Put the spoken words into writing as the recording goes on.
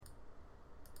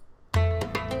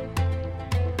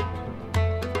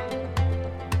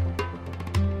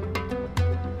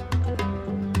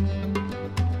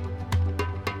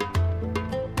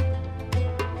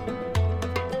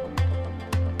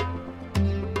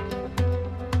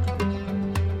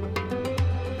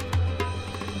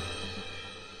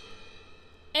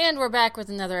And we're back with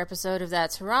another episode of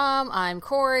That's Haram. I'm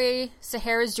Corey.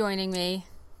 Sahara's joining me.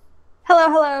 Hello.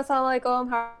 Assalamu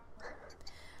alaikum.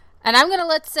 And I'm going to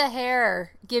let Sahara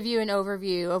give you an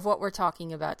overview of what we're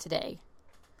talking about today.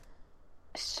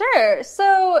 Sure.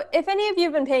 So if any of you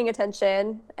have been paying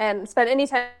attention and spent any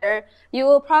time there, you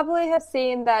will probably have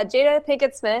seen that Jada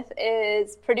Pinkett Smith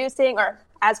is producing, or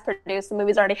has produced, the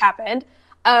movie's already happened,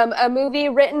 a movie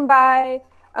written by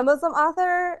a Muslim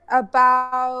author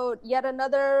about yet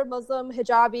another Muslim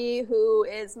hijabi who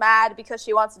is mad because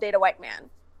she wants to date a white man.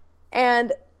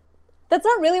 And that's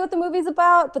not really what the movie's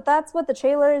about, but that's what the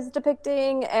trailer is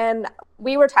depicting. And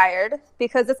we were tired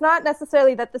because it's not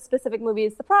necessarily that the specific movie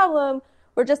is the problem.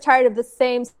 We're just tired of the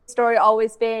same story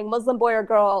always being Muslim boy or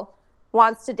girl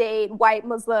wants to date white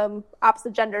Muslim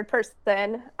opposite gendered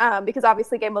person, because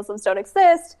obviously gay Muslims don't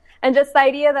exist. And just the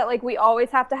idea that like we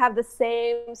always have to have the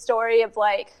same story of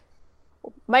like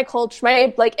my culture,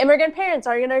 my like immigrant parents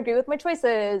aren't going to agree with my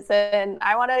choices, and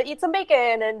I want to eat some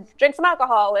bacon and drink some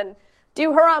alcohol and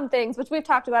do haram things, which we've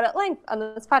talked about at length on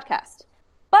this podcast.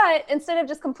 But instead of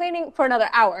just complaining for another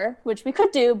hour, which we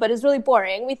could do, but is really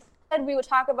boring, we said we would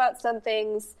talk about some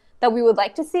things that we would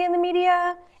like to see in the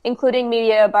media, including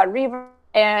media about revert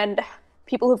and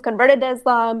people who've converted to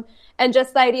Islam, and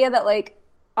just the idea that like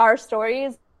our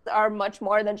stories are much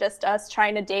more than just us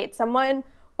trying to date someone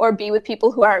or be with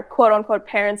people who our quote unquote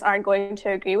parents aren't going to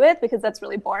agree with, because that's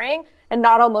really boring, and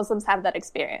not all Muslims have that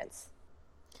experience.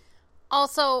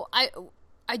 Also,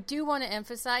 I do want to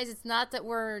emphasize it's not that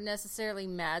we're necessarily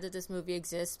mad that this movie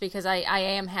exists, because I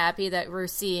am happy that we're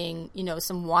seeing,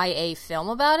 some YA film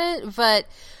about it, but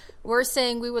we're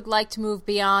saying we would like to move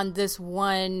beyond this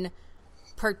one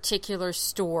particular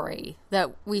story,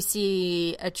 that we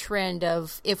see a trend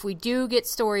of, if we do get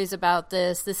stories about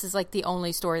this is like the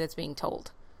only story that's being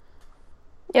told.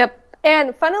 Yep.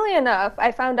 And funnily enough,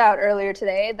 I found out earlier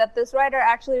today that this writer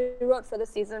actually wrote for the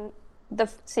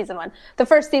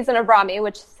first season of Rami,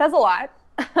 which says a lot.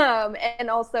 And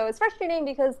also it's frustrating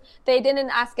because they didn't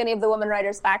ask any of the women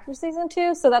writers back for season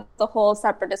 2. So that's a whole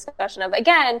separate discussion of,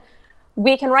 again,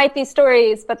 we can write these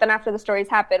stories, but then after the stories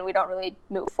happen, we don't really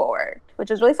move forward, which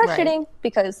is really frustrating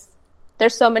because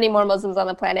there's so many more Muslims on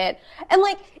the planet. And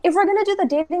like, if we're going to do the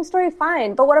dating story,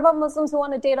 fine. But what about Muslims who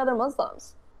want to date other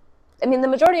Muslims? I mean, the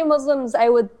majority of Muslims, I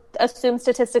would assume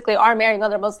statistically, are marrying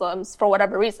other Muslims for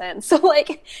whatever reason. So like,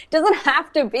 it doesn't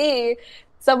have to be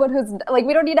someone who's like,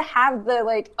 we don't need to have the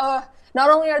like, not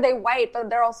only are they white, but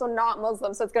they're also not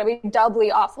Muslim. So it's going to be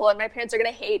doubly awful. And my parents are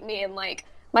going to hate me. And like,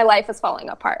 my life is falling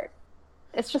apart.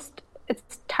 It's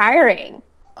tiring.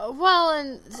 Well,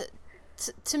 and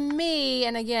to me,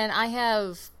 and again, I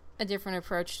have a different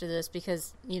approach to this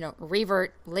because,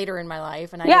 revert later in my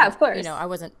life. And of course. I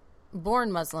wasn't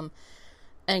born Muslim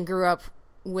and grew up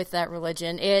with that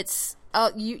religion. It's,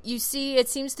 you see, it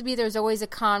seems to be there's always a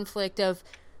conflict of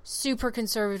super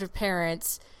conservative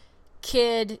parents.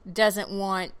 Kid doesn't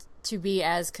want to be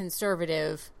as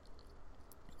conservative.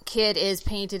 Kid is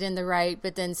painted in the right,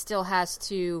 but then still has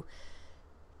to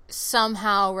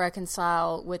somehow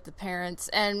reconcile with the parents.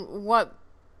 And what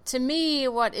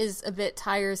is a bit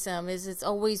tiresome is it's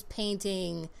always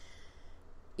painting,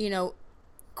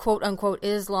 quote unquote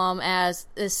Islam as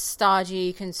this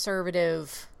stodgy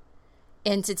conservative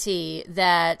entity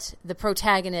that the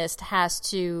protagonist has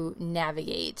to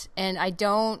navigate. And I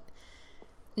don't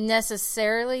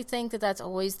necessarily think that that's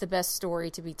always the best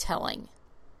story to be telling,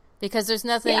 because there's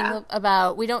nothing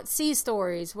about, we don't see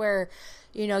stories where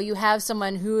you have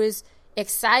someone who is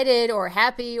excited or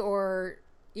happy or,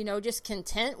 just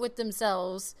content with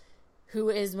themselves, who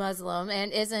is Muslim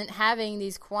and isn't having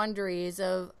these quandaries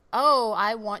of,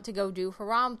 I want to go do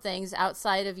haram things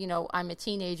outside of, I'm a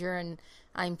teenager and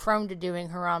I'm prone to doing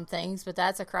haram things, but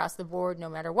that's across the board no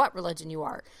matter what religion you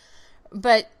are.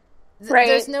 But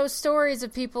there's no stories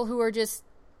of people who are just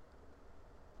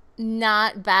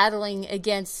not battling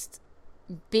against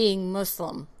being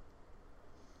Muslim.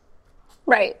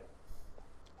 Right.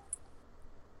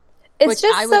 It's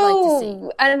just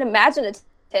so unimaginative.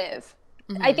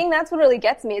 Mm-hmm. I think that's what really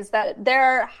gets me, is that there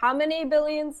are how many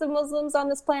billions of Muslims on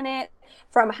this planet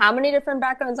from how many different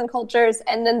backgrounds and cultures,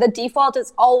 and then the default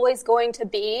is always going to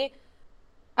be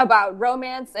about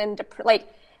romance and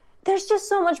there's just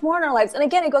so much more in our lives. And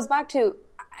again, it goes back to,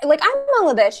 I'm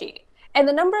Bangladeshi. And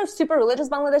the number of super religious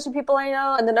Bangladeshi people I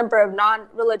know, and the number of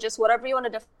non-religious, whatever you want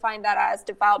to define that as,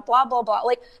 devout, blah, blah, blah.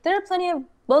 Like, there are plenty of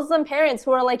Muslim parents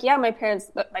who are like, yeah, my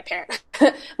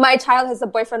my child has a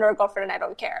boyfriend or a girlfriend and I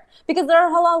don't care. Because there are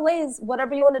halal ways,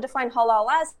 whatever you want to define halal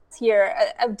as here,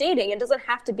 of dating. It doesn't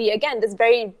have to be, again, this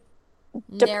very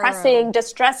depressing,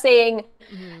 distressing,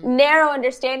 narrow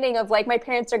understanding of like, my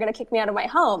parents are going to kick me out of my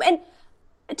home. And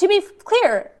to be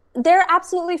clear, there are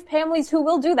absolutely families who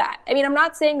will do that. I mean, I'm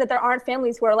not saying that there aren't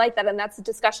families who are like that, and that's a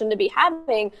discussion to be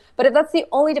having. But if that's the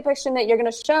only depiction that you're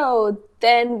going to show,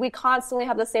 then we constantly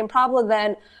have the same problem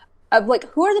then of like,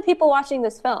 who are the people watching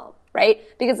this film, right?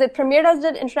 Because it premiered as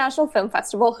an international film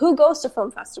festival. Who goes to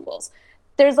film festivals?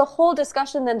 There's a whole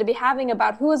discussion then to be having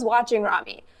about who is watching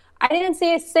Rami. I didn't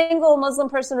see a single Muslim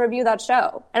person review that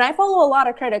show. And I follow a lot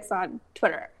of critics on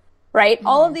Twitter. Right? Mm-hmm.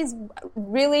 All of these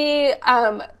really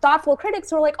thoughtful critics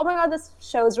who are like, oh my God, this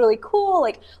show is really cool.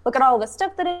 Like, look at all the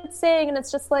stuff that it's saying. And it's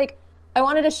just like, I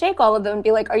wanted to shake all of them and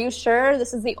be like, are you sure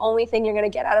this is the only thing you're going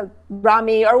to get out of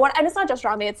Rami? Or what? And it's not just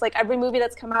Rami. It's like every movie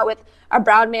that's come out with a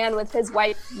brown man with his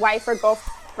wife or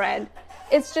girlfriend.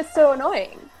 It's just so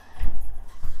annoying.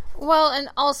 Well, and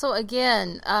also,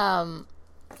 again,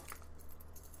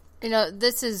 you know,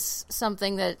 this is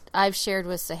something that I've shared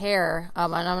with Sahar,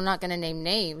 and I'm not going to name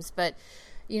names, but,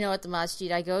 you know, at the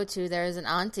masjid I go to, there's an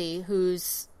auntie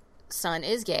whose son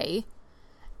is gay,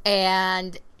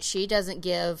 and she doesn't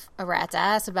give a rat's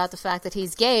ass about the fact that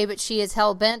he's gay, but she is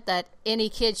hell-bent that any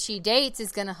kid she dates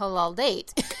is going to halal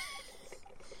date.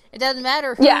 It doesn't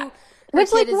matter who her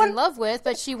kid is in love with,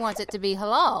 but she wants it to be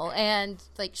halal. And,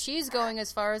 like, she's going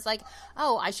as far as, like,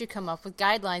 oh, I should come up with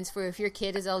guidelines for if your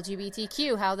kid is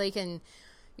LGBTQ, how they can,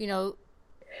 halal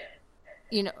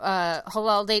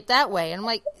date that way. And I'm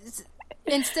like,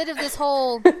 instead of this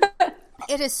whole,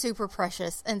 it is super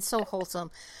precious and so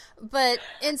wholesome. But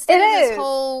instead of this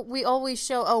whole, we always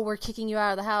show, oh, we're kicking you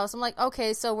out of the house. I'm like,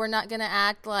 okay, so we're not going to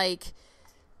act like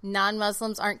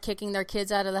non-Muslims aren't kicking their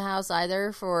kids out of the house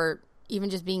either for even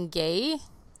just being gay.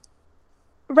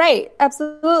 Right,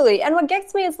 absolutely. And what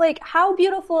gets me is like, how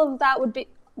beautiful that would be.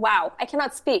 Wow, I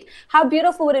cannot speak. How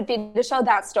beautiful would it be to show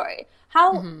that story?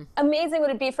 How amazing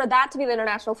would it be for that to be the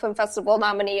International Film Festival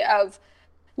nominee of,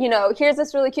 you know, here's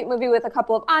this really cute movie with a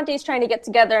couple of aunties trying to get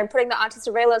together and putting the Auntie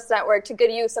Surveillance Network to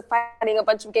good use of finding a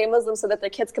bunch of gay Muslims so that their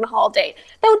kids can haul date.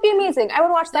 That would be amazing. I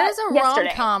would watch that yesterday. That is a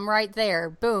rom-com right there.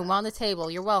 Boom, on the table.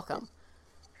 You're welcome.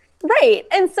 Right.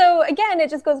 And so, again,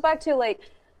 it just goes back to, like,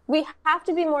 we have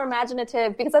to be more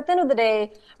imaginative because at the end of the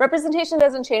day, representation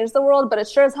doesn't change the world, but it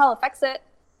sure as hell affects it.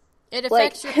 It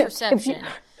affects your perception.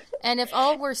 And if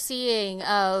all we're seeing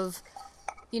of,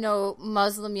 you know,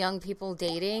 Muslim young people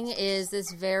dating is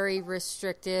this very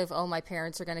restrictive, oh, my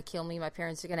parents are going to kill me, my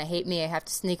parents are going to hate me, I have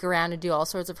to sneak around and do all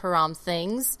sorts of haram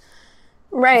things,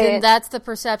 right? Then that's the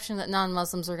perception that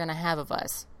non-Muslims are going to have of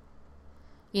us.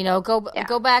 You know, go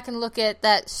back and look at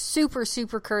that super,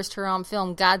 super cursed haram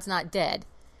film, God's Not Dead.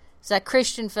 It's that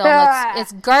Christian film.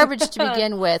 It's garbage to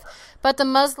begin with. But the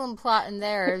Muslim plot in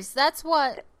there is, that's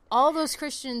what all those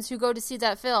Christians who go to see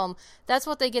that film, that's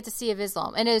what they get to see of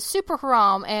Islam. And it is super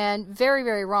haram and very,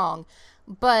 very wrong.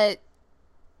 But,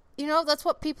 you know, that's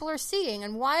what people are seeing.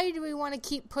 And why do we want to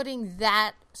keep putting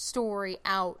that story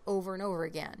out over and over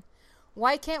again?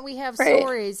 Why can't we have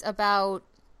stories about,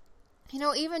 you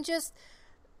know, even just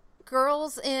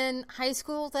girls in high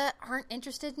school that aren't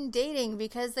interested in dating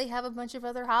because they have a bunch of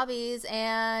other hobbies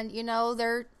and, you know,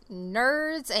 they're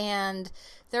nerds and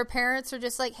their parents are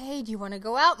just like, hey, do you want to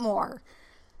go out more?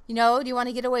 You know, do you want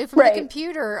to get away from the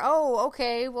computer? Oh,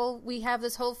 okay. Well, we have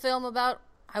this whole film about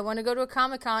I want to go to a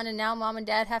Comic-Con and now mom and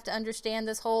dad have to understand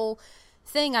this whole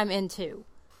thing I'm into.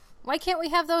 Why can't we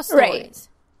have those stories? Right.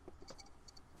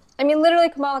 I mean, literally,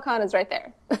 Kamala Khan is right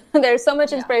there. There's so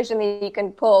much inspiration that you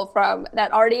can pull from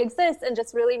that already exists and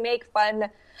just really make fun.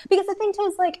 Because the thing, too,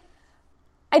 is, like,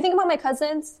 I think about my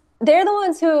cousins. They're the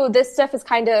ones who this stuff is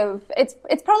kind of, it's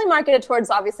probably marketed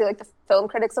towards, obviously, like, the film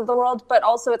critics of the world, but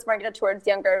also it's marketed towards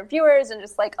younger viewers and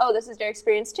just like, oh, this is your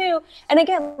experience, too. And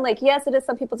again, like, yes, it is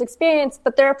some people's experience,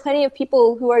 but there are plenty of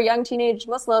people who are young teenage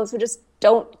Muslims who just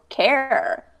don't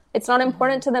care. It's not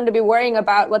important to them to be worrying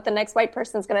about what the next white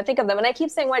person is going to think of them. And I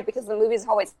keep saying white because the movies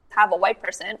always have a white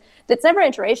person. It's never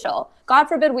interracial. God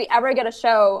forbid we ever get a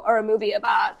show or a movie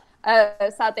about a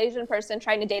South Asian person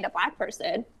trying to date a black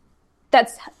person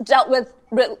that's dealt with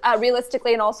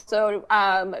realistically and also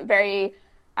very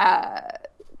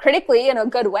critically in a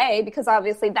good way, because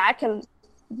obviously that can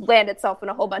land itself in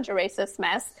a whole bunch of racist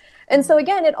mess. And so,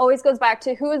 again, it always goes back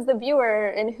to who is the viewer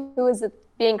and who is it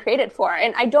being created for.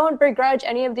 And I don't begrudge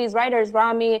any of these writers,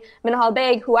 Rami, Minhal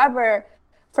Beg, whoever,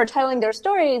 for telling their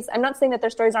stories. I'm not saying that their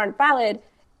stories aren't valid.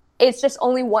 It's just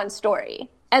only one story.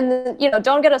 And, you know,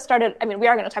 don't get us started. I mean, we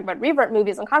are going to talk about revert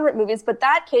movies and convert movies, but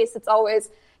that case, it's always,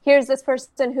 here's this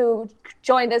person who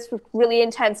joined this really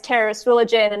intense terrorist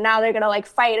religion, and now they're going to, like,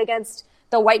 fight against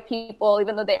the white people,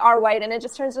 even though they are white. And it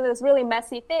just turns into this really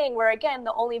messy thing where, again,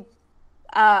 the only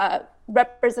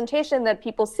representation that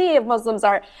people see of Muslims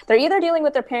are they're either dealing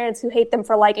with their parents who hate them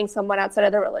for liking someone outside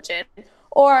of their religion,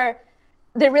 or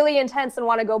they're really intense and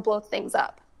want to go blow things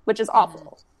up, which is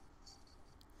awful.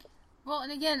 Well,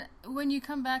 and again, when you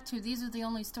come back to these are the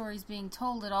only stories being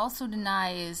told, it also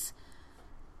denies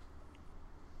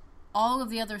all of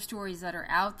the other stories that are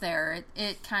out there.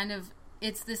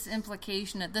 It's this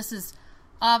implication that this is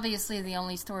obviously the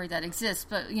only story that exists.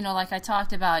 But, like I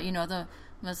talked about, the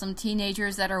Muslim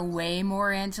teenagers that are way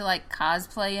more into, like,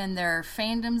 cosplay and their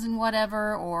fandoms and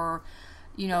whatever, or,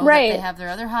 that they have their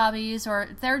other hobbies, or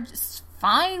they're just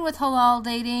fine with halal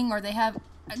dating, or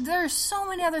there's so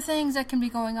many other things that can be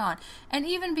going on. And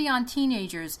even beyond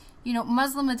teenagers,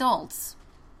 Muslim adults.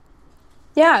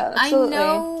 Yeah, absolutely. I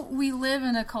know we live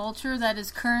in a culture that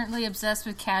is currently obsessed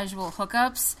with casual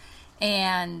hookups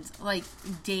and, like,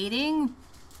 dating,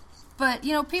 but,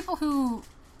 people who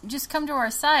just come to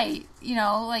our site,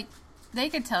 like, they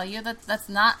could tell you that that's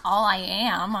not all I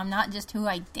am. I'm not just who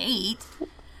I date.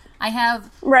 I have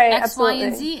X, absolutely. Y,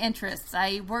 and Z interests.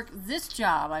 I work this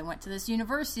job. I went to this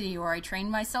university, or I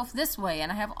trained myself this way,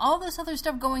 and I have all this other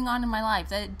stuff going on in my life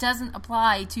that it doesn't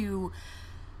apply to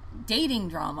dating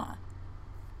drama.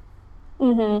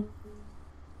 Mm-hmm.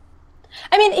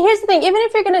 I mean, here's the thing. Even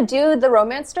if you're going to do the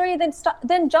romance story,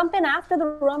 then jump in after the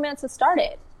romance has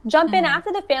started. Jump in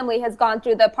after the family has gone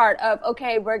through the part of,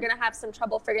 okay, we're going to have some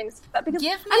trouble figuring this out. Because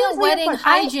give me a wedding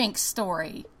hijinks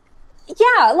story.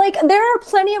 Yeah, like, there are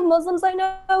plenty of Muslims I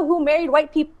know who married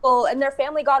white people and their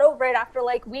family got over it after,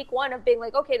 like, week one of being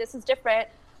like, okay, this is different,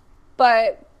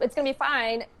 but it's going to be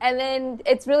fine. And then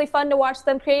it's really fun to watch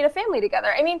them create a family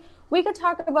together. I mean, we could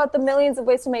talk about the millions of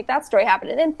ways to make that story happen.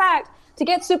 And in fact, to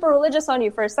get super religious on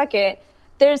you for a second,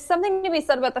 there's something to be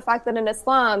said about the fact that in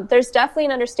Islam, there's definitely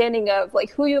an understanding of,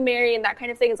 like, who you marry and that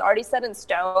kind of thing is already set in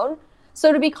stone.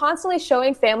 So to be constantly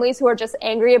showing families who are just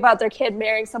angry about their kid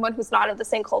marrying someone who's not of the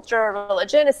same culture or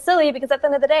religion is silly, because at the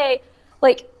end of the day,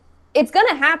 like, it's going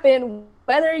to happen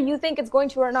whether you think it's going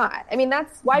to or not. I mean,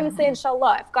 that's why we say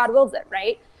inshallah, if God wills it,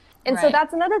 right? And so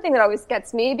that's another thing that always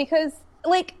gets me, because,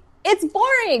 like, it's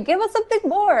boring. Give us something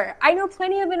more. I know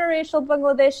plenty of interracial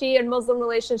Bangladeshi and Muslim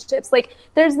relationships. Like,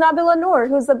 there's Nabila Noor,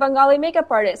 who's a Bengali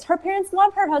makeup artist. Her parents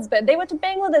love her husband. They went to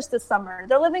Bangladesh this summer.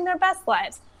 They're living their best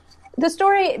lives. The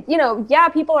story,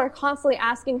 people are constantly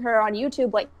asking her on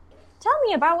YouTube, like, tell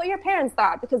me about what your parents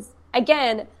thought. Because,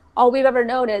 again, all we've ever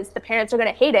known is the parents are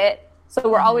going to hate it. So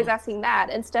we're always asking that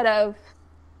instead of,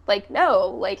 like, no,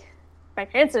 like, my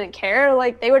parents didn't care.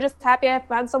 Like, they were just happy I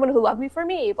found someone who loved me for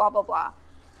me, blah, blah, blah.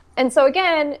 And so,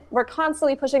 again, we're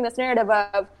constantly pushing this narrative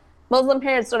of Muslim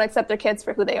parents don't accept their kids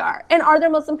for who they are. And are there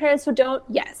Muslim parents who don't?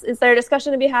 Yes. Is there a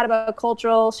discussion to be had about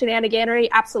cultural shenaniganery?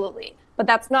 Absolutely. But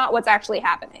that's not what's actually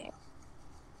happening.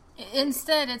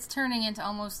 Instead, it's turning into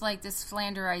almost like this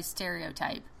Flanderized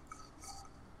stereotype.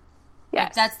 Yes.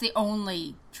 Like, that's the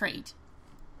only trait,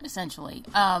 essentially.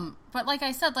 But like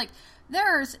I said, like,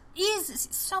 there's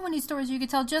so many stories you could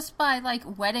tell just by,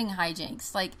 like, wedding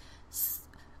hijinks. Like,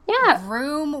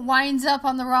 groom winds up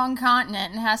on the wrong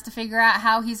continent and has to figure out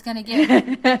how he's going to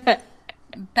get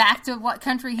back to what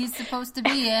country he's supposed to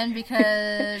be in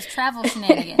because travel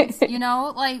shenanigans.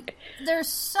 Like, there's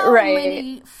so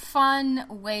many fun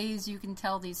ways you can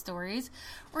tell these stories.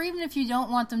 Or even if you don't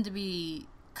want them to be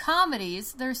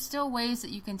comedies, there's still ways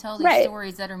that you can tell these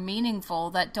stories that are meaningful,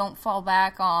 that don't fall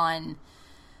back on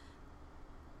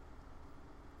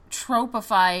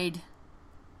tropified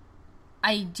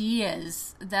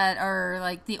ideas that are,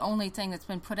 like, the only thing that's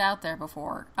been put out there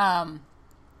before.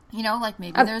 Like,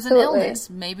 maybe there's an illness,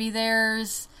 maybe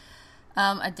there's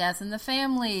a death in the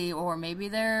family, or maybe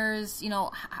there's,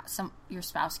 your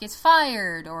spouse gets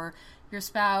fired, or your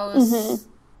spouse...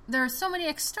 There are so many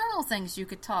external things you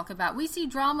could talk about. We see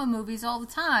drama movies all the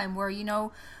time where,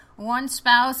 one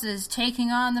spouse is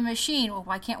taking on the machine. Well,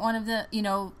 why can't one of the,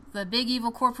 the big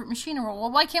evil corporate machine rule?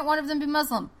 Well, why can't one of them be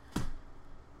Muslim?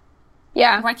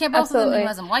 Yeah, why can't both of them be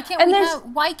Muslim? Why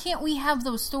can't we have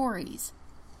those stories?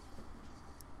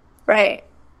 Right.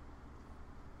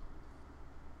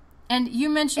 And you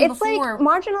mentioned it's before,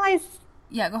 like marginalized.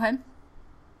 Yeah, go ahead.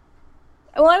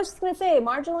 Well, I was just going to say,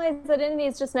 marginalized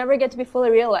identities just never get to be fully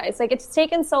realized. Like, it's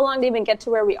taken so long to even get to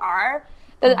where we are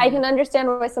that I can understand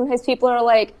why sometimes people are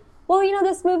like, well,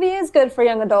 this movie is good for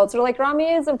young adults, or, like,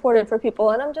 Rami is important for people.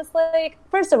 And I'm just like,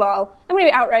 first of all, I'm going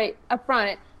to be outright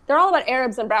upfront. They're all about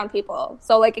Arabs and brown people.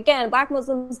 So, like, again, Black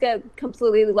Muslims get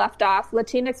completely left off.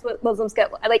 Latinx Muslims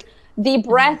get, like, the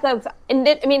breadth of,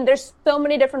 there's so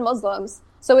many different Muslims.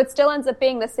 So it still ends up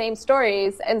being the same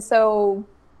stories. And so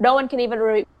no one can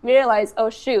even realize, oh,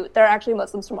 shoot, there are actually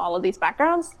Muslims from all of these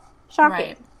backgrounds. Shocking.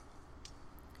 Right.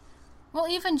 Well,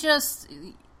 even just,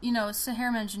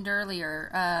 Sahar mentioned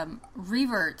earlier,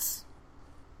 reverts,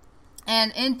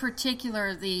 and in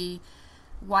particular the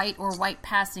white or white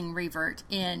passing revert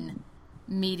in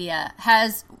media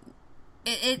has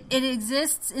it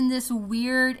exists in this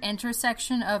weird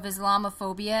intersection of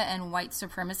Islamophobia and white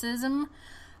supremacism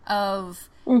of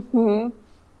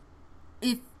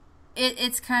if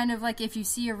it's kind of like if you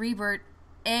see a revert,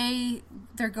 I'm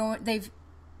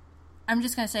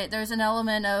just going to say it, there's an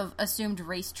element of assumed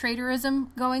race traitorism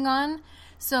going on.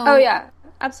 So oh yeah,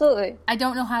 absolutely. I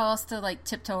don't know how else to like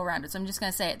tiptoe around it, so I'm just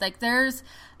going to say it. Like there's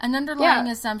an underlying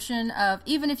assumption of,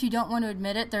 even if you don't want to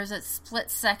admit it, there's a split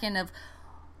second of,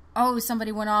 oh,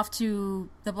 somebody went off to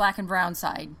the black and brown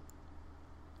side.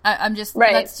 I'm just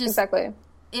right. That's just exactly.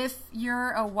 If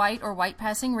you're a white or white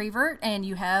passing revert and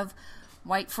you have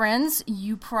white friends,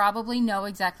 you probably know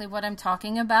exactly what I'm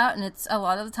talking about, and it's a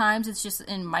lot of the times it's just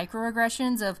in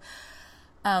microaggressions of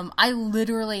I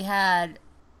literally had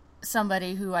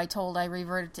somebody who I told I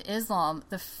reverted to Islam.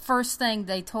 The first thing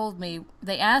they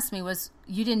asked me was,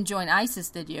 you didn't join ISIS,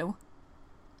 did you?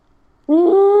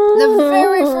 The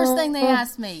very first thing they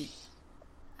asked me.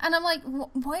 And I'm like,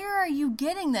 where are you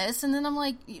getting this? And then I'm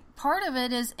like, part of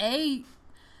it is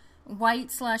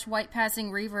white/white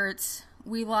passing reverts.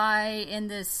 We lie in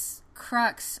this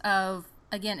crux of,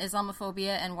 again,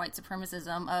 Islamophobia and white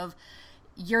supremacism of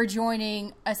you're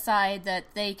joining a side that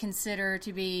they consider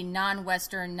to be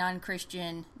non-Western,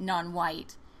 non-Christian,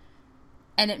 non-white,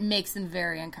 and it makes them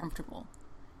very uncomfortable.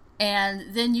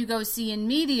 And then you go see in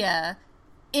media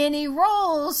any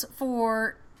roles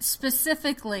for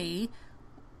specifically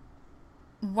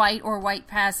white or white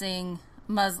passing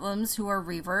Muslims who are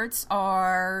reverts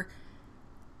are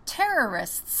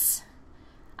terrorists.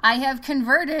 I have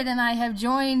converted and I have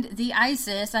joined the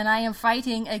ISIS and I am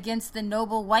fighting against the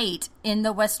noble white in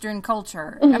the Western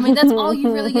culture. I mean, that's all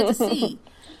you really get to see.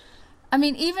 I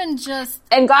mean, even just...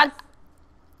 And God...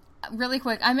 Really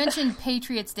quick, I mentioned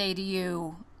Patriots Day to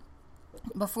you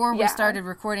before we started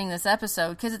recording this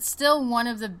episode because it's still one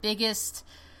of the biggest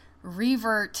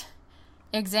revert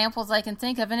examples I can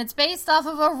think of, and it's based off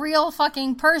of a real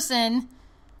fucking person.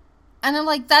 And I'm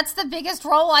like, that's the biggest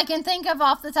role I can think of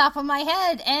off the top of my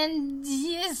head. And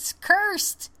it's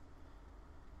cursed.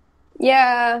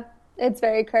 Yeah, it's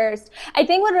very cursed. I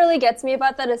think what really gets me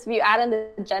about that is if you add in the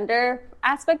gender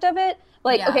aspect of it.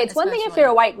 Like, okay, it's one thing if you're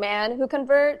a white man who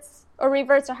converts or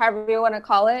reverts or however you want to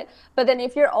call it. But then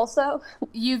if you're also...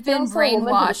 You've been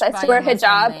brainwashed by to wear a Muslim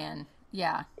hijab, man.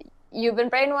 Yeah. You've been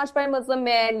brainwashed by a Muslim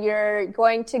man, you're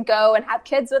going to go and have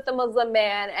kids with a Muslim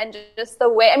man, and just the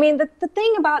way... I mean, the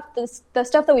thing about this, the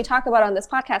stuff that we talk about on this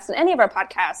podcast and any of our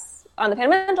podcasts on the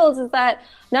fundamentals is that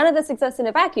none of this exists in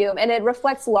a vacuum, and it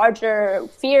reflects larger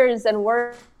fears and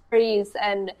worries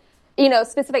and, you know,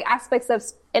 specific aspects of,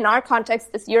 in our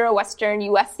context, this Euro-Western,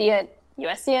 US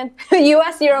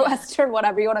Euro-Western,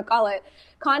 whatever you want to call it,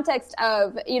 context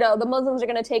of, you know, the Muslims are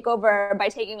going to take over by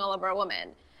taking all of our women.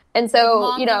 And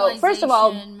so, you know, first of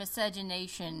all...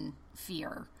 miscegenation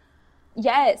fear.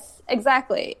 Yes,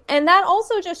 exactly. And that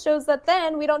also just shows that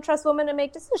then we don't trust women to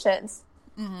make decisions,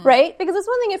 right? Because it's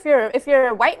one thing if you're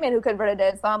a white man who converted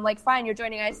to Islam, like, fine, you're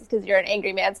joining ISIS because you're an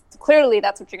angry man. So clearly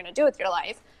that's what you're going to do with your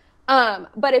life.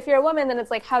 But if you're a woman, then it's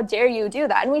like, how dare you do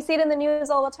that? And we see it in the news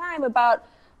all the time about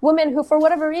women who, for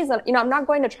whatever reason, you know, I'm not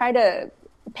going to try to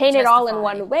paint it all in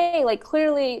one way. Like,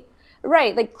 clearly...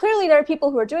 Right, like clearly there are people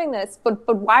who are doing this,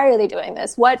 but why are they doing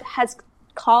this? What has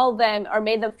called them or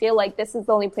made them feel like this is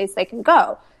the only place they can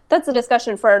go? That's a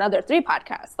discussion for another 3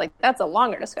 podcasts. Like, that's a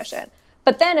longer discussion.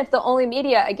 But then if the only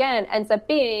media, again, ends up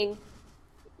being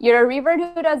you're a revert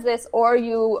who does this, or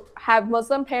you have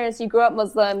Muslim parents, you grew up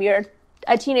Muslim, you're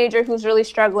a teenager who's really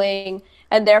struggling,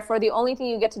 and therefore the only thing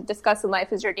you get to discuss in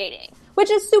life is your dating.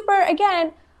 Which is super,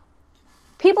 again,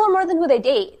 people are more than who they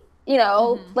date. You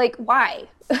know, like, why?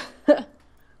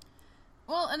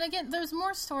 Well, and again, there's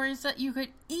more stories that you could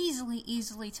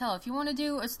easily tell. If you want to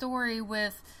do a story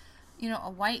with, you know,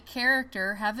 a white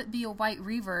character, have it be a white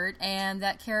revert, and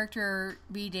that character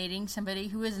be dating somebody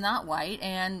who is not white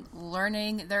and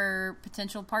learning their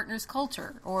potential partner's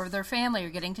culture or their family, or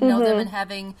getting to know them and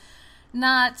having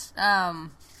not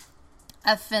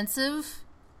offensive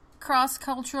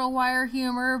cross-cultural wire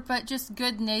humor, but just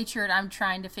good-natured, I'm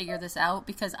trying to figure this out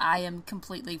because I am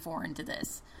completely foreign to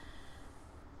this.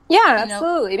 Yeah,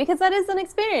 absolutely, because that is an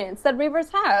experience that reverts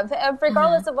have,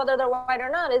 regardless of whether they're white or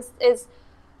not, is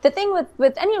the thing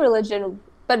with any religion,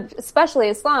 but especially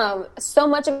Islam, so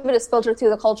much of it is filtered through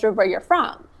the culture of where you're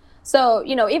from. So,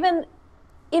 you know, even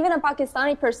even a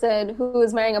Pakistani person who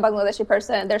is marrying a Bangladeshi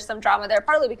person, there's some drama there,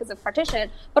 partly because of partition,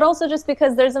 but also just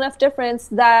because there's enough difference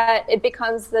that it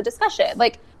becomes the discussion.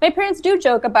 Like, my parents do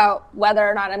joke about whether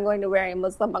or not I'm going to marry a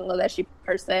Muslim Bangladeshi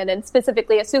person, and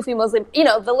specifically a Sufi Muslim. You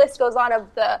know, the list goes on of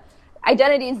the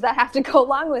identities that have to go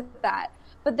along with that.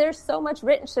 But there's so much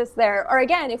richness there. Or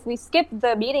again, if we skip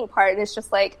the meeting part, it's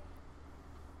just like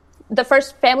the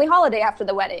first family holiday after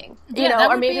the wedding. Yeah, you know, that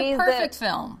would or maybe be a perfect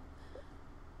film.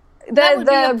 That would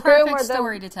be a perfect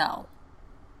story to tell.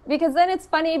 Because then it's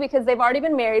funny because they've already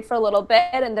been married for a little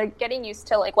bit and they're getting used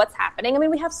to like what's happening. I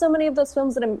mean, we have so many of those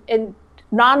films in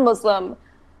non-Muslim,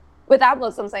 without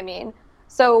Muslims, I mean.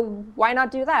 So why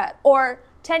not do that? Or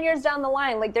 10 years down the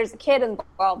line, like there's a kid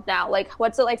involved now. Like,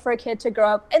 what's it like for a kid to grow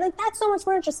up? And like, that's so much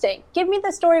more interesting. Give me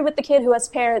the story with the kid who has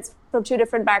parents from two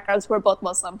different backgrounds who are both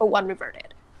Muslim, but one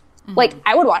reverted. Mm-hmm. Like,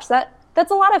 I would watch that.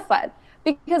 That's a lot of fun.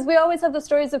 Because we always have the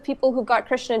stories of people who've got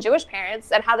Christian and Jewish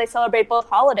parents and how they celebrate both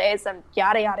holidays and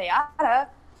yada, yada, yada.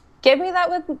 Give me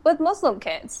that with Muslim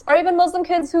kids. Or even Muslim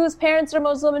kids whose parents are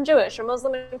Muslim and Jewish or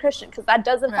Muslim and Christian, because that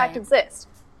does in fact exist.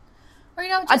 Or, you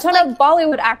know, just a ton of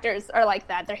Bollywood actors are like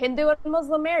that. They're Hindu and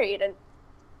Muslim married, and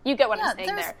you get what I'm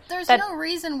saying there. There's no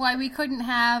reason why we couldn't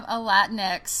have a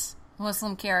Latinx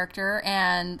Muslim character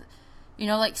and, you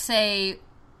know, like, say,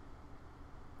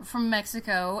 from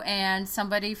Mexico and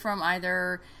somebody from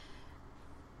either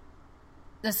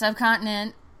the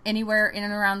subcontinent, anywhere in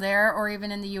and around there, or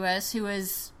even in the U.S. who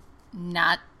is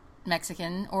not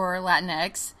Mexican or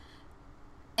Latinx,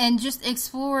 and just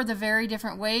explore the very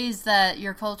different ways that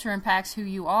your culture impacts who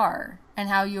you are and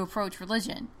how you approach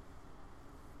religion.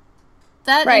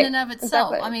 That in and of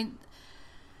itself, exactly. I mean,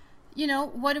 you know,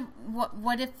 what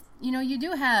if you know, you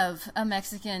do have a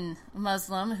Mexican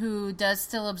Muslim who does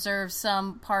still observe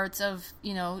some parts of,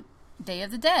 you know, Day of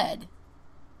the Dead.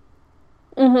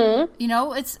 Mm-hmm. You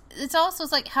know, it's also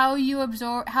like how you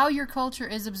absorb, how your culture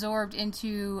is absorbed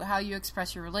into how you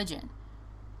express your religion.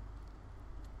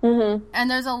 Mm-hmm.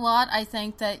 And there's a lot, I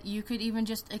think, that you could even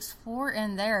just explore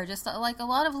in there. Just like a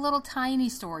lot of little tiny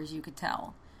stories you could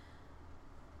tell.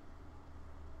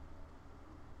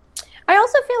 I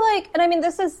also feel like, and I mean,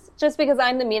 this is just because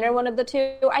I'm the meaner one of the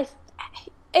two,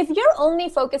 if your only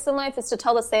focus in life is to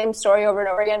tell the same story over and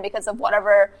over again because of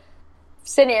whatever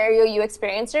scenario you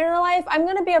experienced in your life, I'm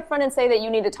going to be upfront and say that you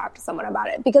need to talk to someone about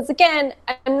it. Because again,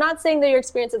 I'm not saying that your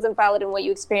experience isn't valid and what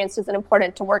you experienced isn't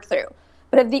important to work through.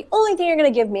 But if the only thing you're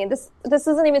going to give me, and this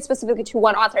isn't even specifically to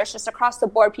one author, it's just across the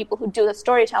board people who do the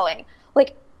storytelling,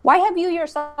 like, why have you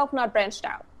yourself not branched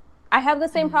out? I have the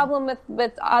same problem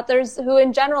with authors who,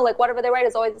 in general, like, whatever they write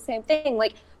is always the same thing.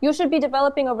 Like, you should be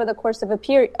developing over the course of a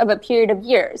period of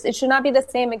years. It should not be the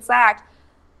same exact,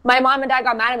 my mom and dad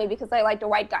got mad at me because I liked a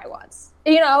white guy once.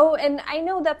 You know, and I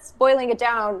know that's boiling it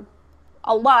down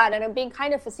a lot, and I'm being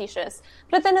kind of facetious.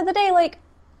 But at the end of the day, like,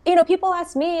 you know, people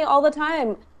ask me all the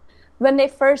time when they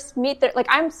first meet their, like,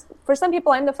 for some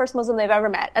people, I'm the first Muslim they've ever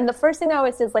met. And the first thing I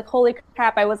always say is, like, holy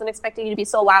crap, I wasn't expecting you to be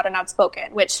so loud and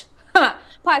outspoken, which...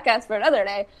 podcast for another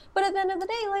day. But at the end of the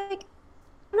day, like,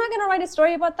 I'm not going to write a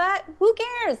story about that. Who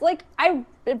cares? Like, I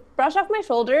brush off my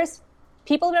shoulders.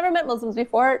 People have never met Muslims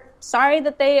before. Sorry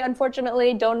that they,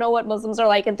 unfortunately, don't know what Muslims are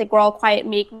like and think we're all quiet,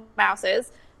 meek mice.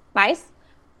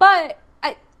 But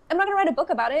I'm not going to write a book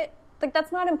about it. Like,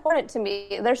 that's not important to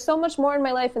me. There's so much more in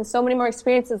my life and so many more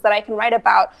experiences that I can write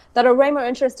about that are way more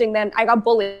interesting than I got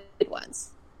bullied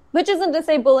once. Which isn't to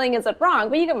say bullying isn't wrong,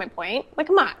 but you get my point. Like,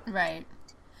 come on. Right.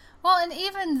 Well, and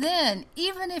even then,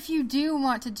 even if you do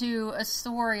want to do a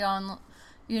story on,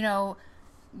 you know,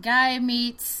 guy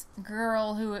meets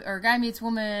girl or guy meets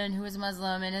woman who is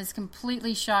Muslim and is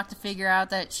completely shocked to figure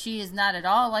out that she is not at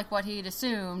all like what he'd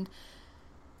assumed,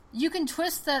 you can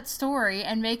twist that story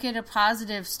and make it a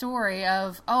positive story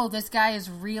of, oh, this guy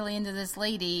is really into this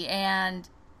lady and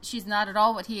she's not at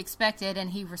all what he expected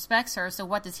and he respects her, so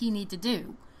what does he need to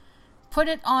do? Put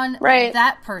it on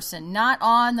that person, not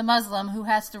on the Muslim who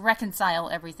has to reconcile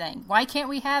everything. Why can't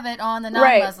we have it on the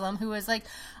non-Muslim who is like,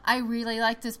 I really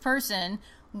like this person.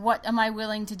 What am I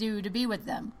willing to do to be with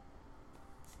them?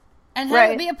 And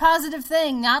have it be a positive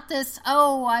thing, not this,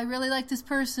 oh, I really like this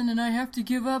person and I have to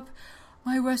give up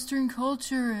my Western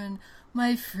culture and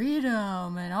my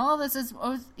freedom and all this. Is,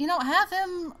 you know, have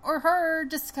him or her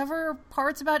discover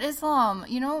parts about Islam,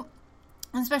 you know,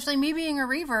 especially me being a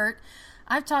revert.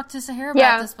 I've talked to Sahara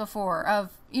about this before, of,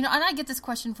 you know, and I get this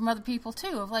question from other people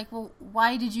too, of like, well,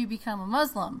 why did you become a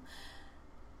Muslim?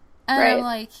 And I'm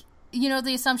like, you know,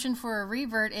 the assumption for a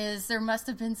revert is there must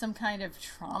have been some kind of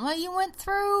trauma you went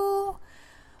through,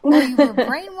 or you were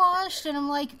brainwashed, and I'm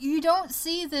like, you don't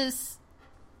see this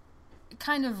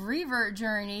kind of revert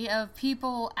journey of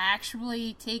people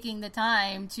actually taking the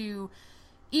time to,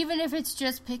 even if it's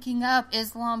just picking up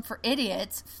Islam for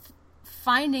Idiots,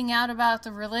 finding out about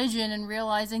the religion and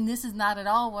realizing this is not at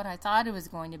all what I thought it was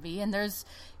going to be. And there's,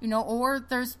 or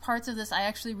there's parts of this I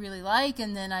actually really like,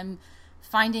 and then I'm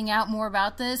finding out more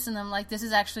about this, and I'm like, this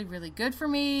is actually really good for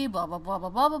me, blah, blah, blah, blah,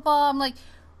 blah, blah, blah. I'm like,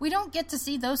 we don't get to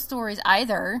see those stories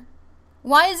either.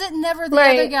 Why is it never the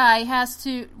other guy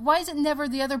why is it never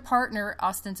the other partner,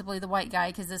 ostensibly the white guy,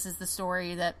 because this is the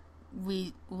story that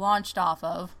we launched off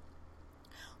of.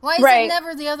 Why is it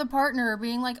never the other partner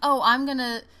being like, oh, I'm going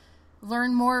to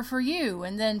learn more for you,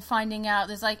 and then finding out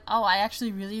there's like, oh, I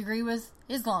actually really agree with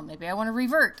Islam. Maybe I want to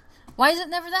revert. Why is it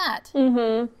never that?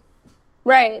 Mm-hmm.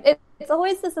 Right. It's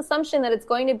always this assumption that it's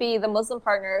going to be the Muslim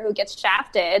partner who gets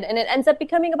shafted, and it ends up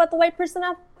becoming about the white person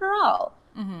after all.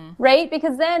 Mm-hmm. Right?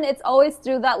 Because then it's always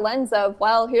through that lens of,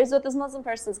 well, here's what this Muslim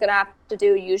person is going to have to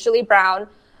do, usually brown,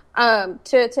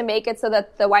 to make it so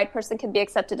that the white person can be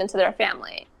accepted into their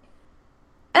family.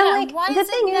 And why is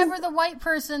it never the white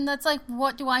person that's like,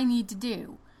 what do I need to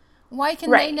do? Why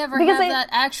can they never have that,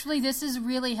 actually, this is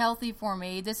really healthy for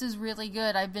me, this is really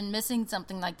good, I've been missing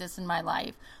something like this in my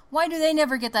life. Why do they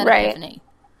never get that epiphany?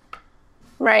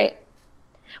 Right.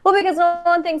 Well, because no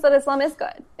one thinks that Islam is good.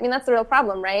 I mean, that's the real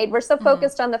problem, right? We're so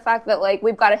focused on the fact that, like,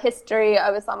 we've got a history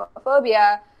of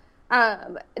Islamophobia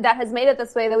that has made it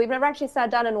this way that we've never actually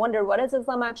sat down and wondered, what is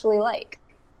Islam actually like?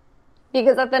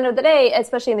 Because at the end of the day,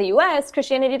 especially in the U.S.,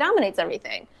 Christianity dominates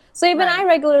everything. So even I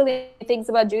regularly think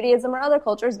about Judaism or other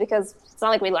cultures because it's not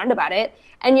like we learned about it.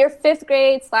 And your 5th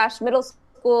grade / middle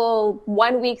school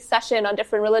 1-week session on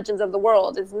different religions of the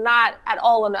world is not at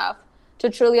all enough to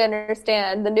truly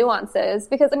understand the nuances.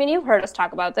 Because, I mean, you've heard us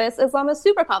talk about this. Islam is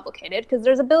super complicated because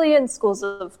there's a billion schools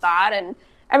of thought and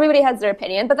everybody has their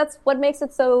opinion. But that's what makes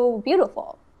it so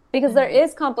beautiful. Because there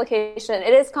is complication.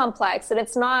 It is complex. And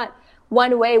it's not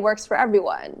one way works for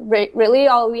everyone. Really,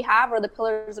 all we have are the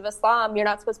pillars of Islam. You're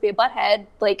not supposed to be a butthead.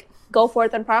 Like, go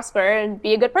forth and prosper and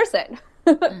be a good person.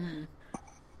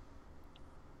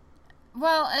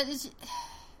 Well,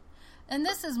 and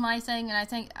this is my thing, and I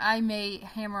think I may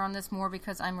hammer on this more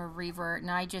because I'm a revert,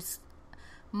 and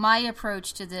my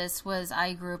approach to this was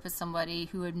I grew up as somebody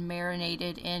who had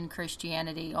marinated in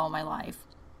Christianity all my life.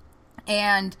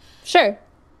 And,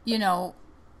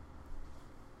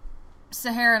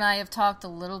 Sahara and I have talked a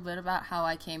little bit about how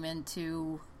I came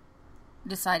into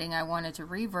deciding I wanted to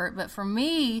revert, but for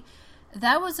me,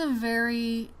 that was a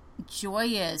very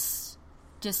joyous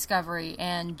discovery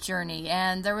and journey,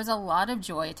 and there was a lot of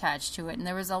joy attached to it, and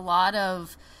there was a lot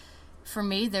of, for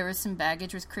me, there was some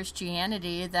baggage with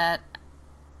Christianity that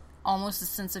almost a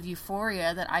sense of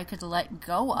euphoria that I could let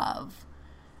go of,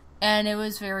 and it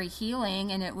was very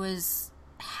healing, and it was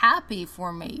happy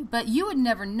for me, but you would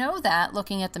never know that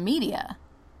looking at the media.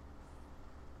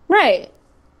 Right.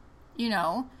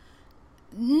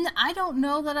 I don't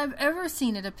know that I've ever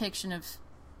seen a depiction of,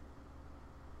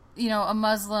 a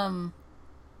Muslim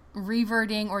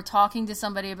reverting or talking to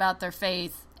somebody about their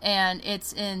faith, and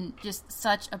it's in just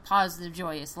such a positive,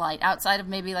 joyous light, outside of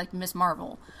maybe like Miss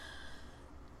Marvel.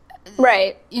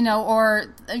 Right.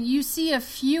 Or you see a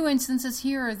few instances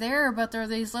here or there, but there are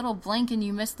these little blink and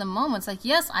you miss the moments. Like,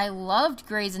 yes, I loved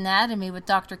Grey's Anatomy with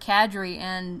Dr. Kadri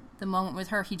and the moment with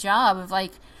her hijab of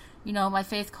like, my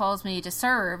faith calls me to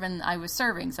serve, and I was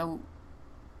serving, so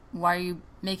why are you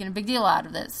making a big deal out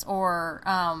of this? Or,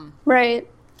 right.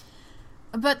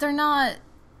 But they're not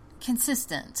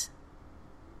consistent.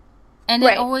 And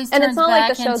it always turns back into... And it's not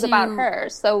like the show's about her,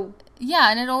 so...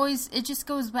 Yeah, and it just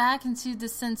goes back into the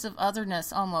sense of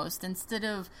otherness almost, instead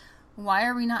of why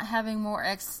are we not having more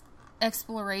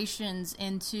explorations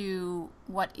into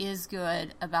what is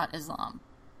good about Islam?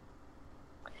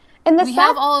 And the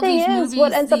sad thing is, movies,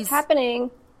 what ends up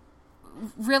happening...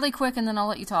 Really quick, and then I'll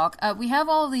let you talk. We have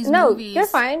all of these movies... No, you're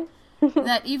fine.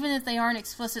 that even if they aren't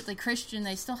explicitly Christian,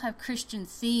 they still have Christian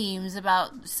themes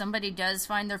about somebody does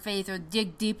find their faith or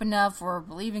dig deep enough or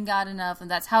believe in God enough, and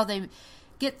that's how they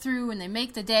get through and they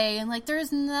make the day. And like,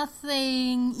 there's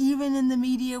nothing, even in the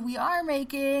media we are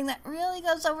making, that really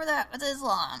goes over that with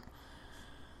Islam.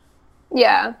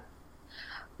 Yeah.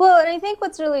 Well, and I think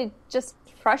what's really just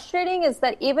frustrating is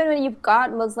that even when you've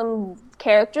got Muslim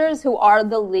characters who are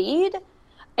the lead,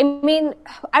 I mean,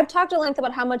 I've talked at length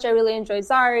about how much I really enjoy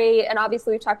Zari, and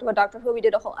obviously we've talked about Doctor Who. We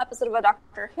did a whole episode about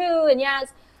Doctor Who and Yaz.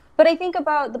 But I think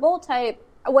about the Bold Type,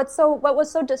 what was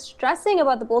so distressing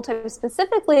about the Bold Type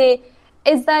specifically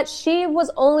is that she was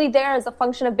only there as a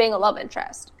function of being a love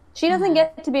interest. She doesn't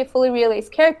get to be a fully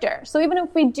realized character. So even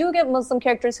if we do get Muslim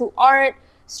characters who aren't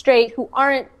straight who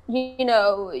aren't, you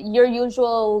know, your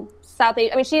usual South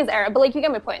Asian. I mean, she is Arab, but like, you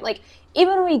get my point. Like,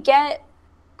 even when we get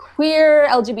queer,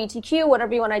 LGBTQ,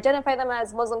 whatever you want to identify them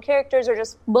as, Muslim characters, or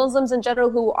just Muslims in general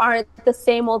who aren't the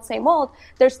same old,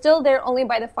 they're still there only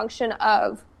by the function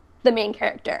of the main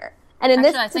character. And in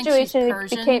this situation, it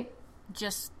became...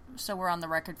 Just so we're on the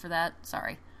record for that.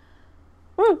 Sorry.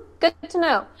 Good to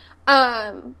know.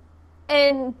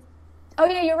 And... Oh,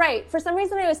 yeah, you're right. For some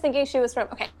reason, I was thinking she was from...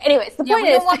 Okay, anyways, the point is... we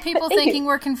don't want people thinking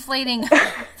we're conflating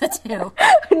the two.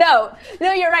 No,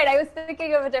 you're right. I was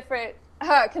thinking of a different...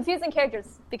 confusing characters,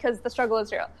 because the struggle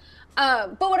is real.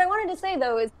 But what I wanted to say,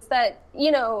 though, is that,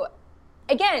 you know,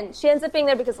 again, she ends up being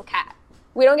there because of Kat.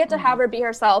 We don't get to have her be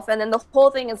herself, and then the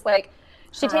whole thing is, like,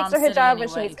 she takes her hijab when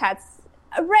she meets Kat's...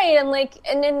 Right, and, like,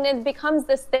 and then it becomes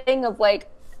this thing of, like,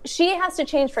 she has to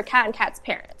change for Kat and Kat's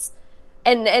parents.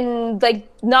 And like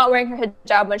not wearing her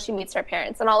hijab when she meets her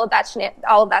parents and all of that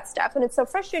stuff. And it's so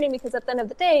frustrating because at the end of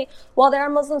the day, while there are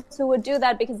Muslims who would do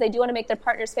that because they do want to make their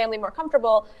partner's family more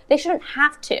comfortable, they shouldn't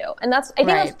have to. And I think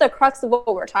that's the crux of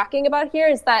what we're talking about here,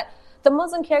 is that the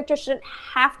Muslim character shouldn't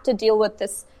have to deal with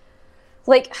this,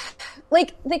 like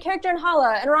the character in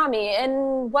Hala and Rami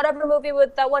and whatever movie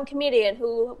with that one comedian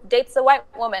who dates a white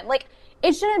woman. Like,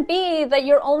 it shouldn't be that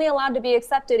you're only allowed to be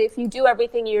accepted if you do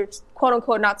everything you're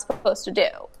quote-unquote not supposed to do,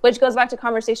 which goes back to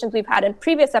conversations we've had in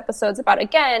previous episodes about,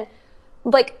 again,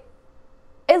 like,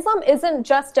 Islam isn't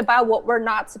just about what we're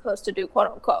not supposed to do,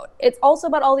 quote-unquote. It's also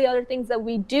about all the other things that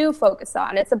we do focus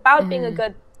on. It's about being a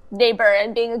good neighbor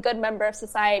and being a good member of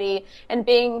society and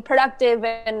being productive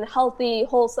in healthy,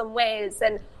 wholesome ways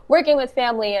and working with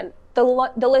family. And the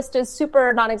list is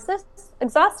super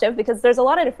non-exhaustive because there's a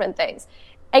lot of different things.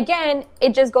 Again,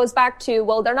 it just goes back to,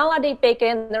 well, they're not allowed to eat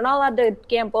bacon, they're not allowed to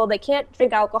gamble, they can't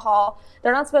drink alcohol,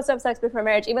 they're not supposed to have sex before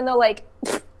marriage, even though, like,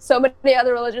 so many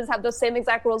other religions have those same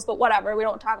exact rules, but whatever, we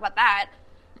don't talk about that.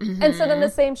 Mm-hmm. And so then the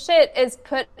same shit is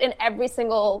put in every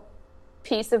single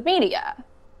piece of media.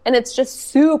 And it's just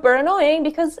super annoying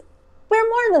because we're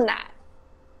more than that.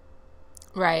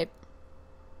 Right.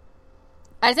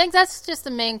 I think that's just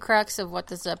the main crux of what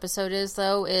this episode is,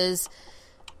 though, is...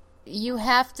 you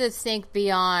have to think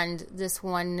beyond this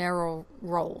one narrow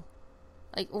role.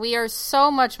 Like, we are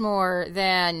so much more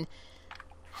than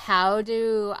how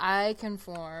do I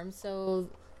conform so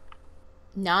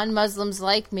non-Muslims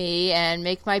like me and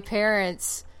make my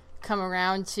parents come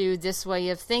around to this way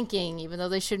of thinking, even though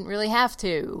they shouldn't really have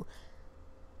to.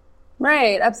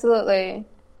 Right, absolutely.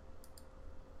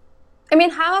 I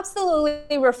mean, how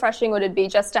absolutely refreshing would it be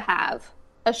just to have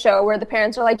a show where the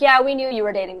parents are like, yeah, we knew you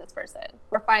were dating this person.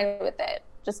 We're fine with it.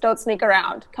 Just don't sneak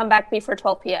around. Come back before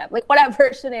 12 p.m. Like,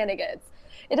 whatever shenanigans.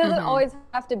 It doesn't always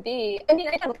have to be. I mean,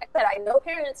 again, like I said, I know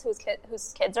parents whose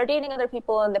kids are dating other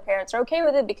people and the parents are okay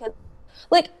with it because,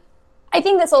 like, I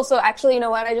think this also, actually, you know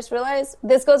what, I just realized,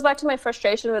 this goes back to my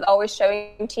frustration with always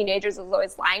showing teenagers as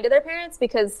always lying to their parents,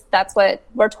 because that's what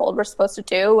we're told we're supposed to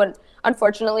do. And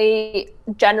unfortunately,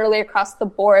 generally across the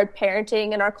board,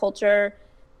 parenting in our culture,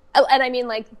 and I mean,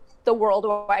 like, the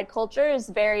worldwide culture is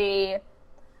very...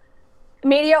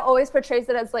 Media always portrays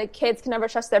it as, like, kids can never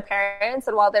trust their parents,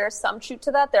 and while there's some truth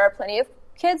to that, there are plenty of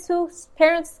kids whose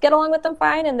parents get along with them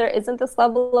fine, and there isn't this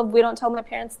level of, we don't tell my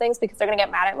parents things because they're going to get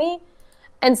mad at me.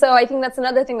 And so I think that's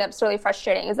another thing that's really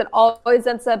frustrating, is it always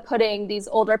ends up putting these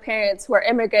older parents who are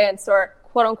immigrants or,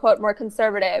 quote-unquote, more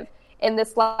conservative in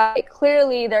this light.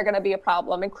 Clearly they're going to be a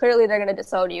problem, and clearly they're going to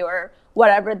disown you, or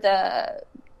whatever the...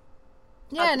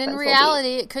 Yeah, and in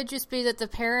reality, it could just be that the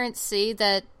parents see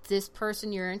that this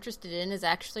person you're interested in is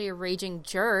actually a raging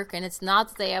jerk, and it's not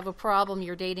that they have a problem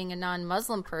you're dating a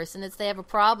non-Muslim person, it's they have a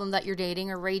problem that you're dating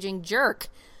a raging jerk.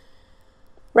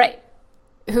 Right.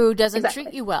 Who doesn't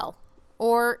treat you well.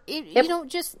 Or, you know,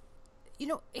 just, you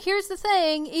know, here's the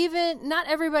thing, even, not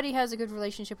everybody has a good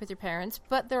relationship with your parents,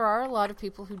 but there are a lot of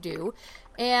people who do,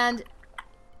 and...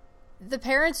 the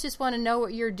parents just want to know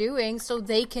what you're doing so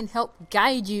they can help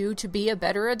guide you to be a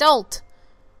better adult.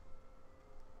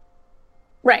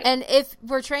 Right. And if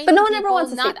we're training no people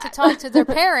not to talk to their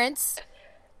parents,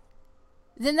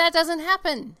 then that doesn't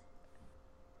happen.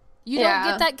 You don't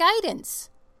get that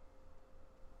guidance.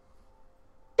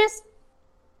 Just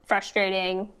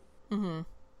frustrating. Mm-hmm.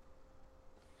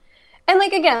 And,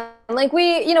 like, again, like,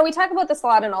 we talk about this a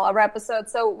lot in all our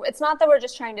episodes, so it's not that we're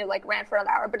just trying to, like, rant for an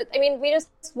hour, but, I mean, we just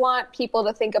want people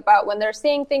to think about when they're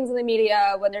seeing things in the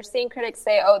media, when they're seeing critics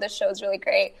say, oh, this show's really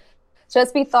great,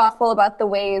 just be thoughtful about the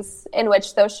ways in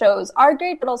which those shows are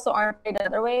great, but also aren't great in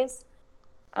other ways.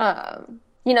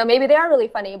 You know, maybe they are really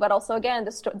funny, but also, again,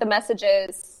 the message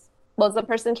is, well, the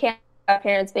person can't have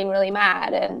parents being really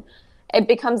mad, and it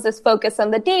becomes this focus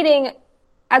on the dating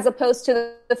as opposed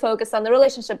to the focus on the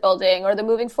relationship building or the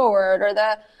moving forward or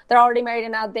they're already married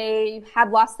and now they have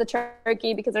lost the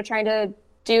turkey because they're trying to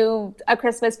do a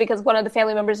Christmas because one of the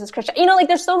family members is Christian. Like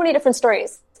there's so many different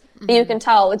stories that you can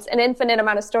tell. It's an infinite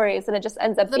amount of stories, and it just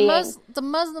ends up being... The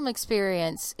Muslim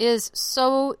experience is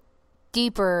so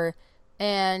deeper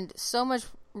and so much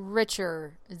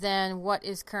richer than what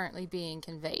is currently being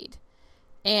conveyed.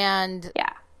 And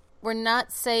we're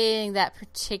not saying that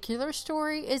particular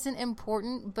story isn't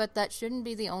important, but that shouldn't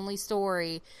be the only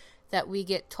story that we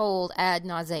get told ad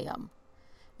nauseum.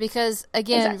 Because,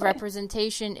 again,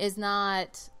 representation is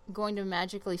not going to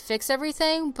magically fix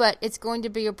everything, but it's going to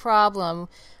be a problem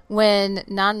when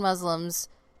non-Muslims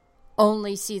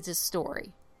only see this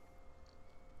story.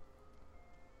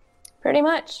 Pretty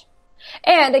much.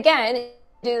 And, again,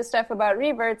 do the stuff about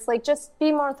reverts, like, just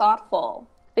be more thoughtful.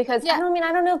 Because, I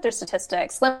don't know if there's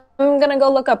statistics. I'm going to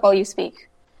go look up while you speak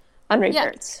on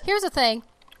reverts. Yeah. Here's the thing.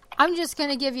 I'm just going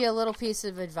to give you a little piece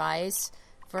of advice.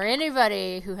 For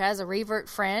anybody who has a revert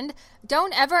friend,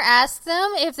 don't ever ask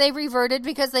them if they reverted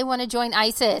because they want to join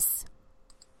ISIS.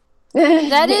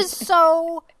 That is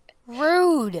so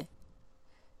rude.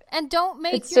 And don't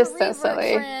make your revert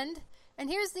friend. And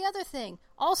here's the other thing.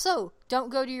 Also, don't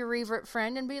go to your revert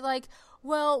friend and be like,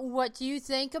 well, what do you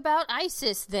think about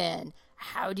ISIS then?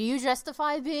 How do you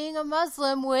justify being a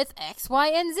Muslim with X, Y,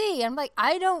 and Z? I'm like,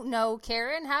 I don't know,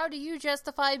 Karen. How do you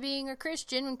justify being a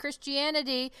Christian when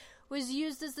Christianity was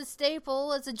used as a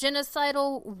staple, as a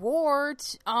genocidal war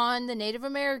on the Native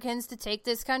Americans to take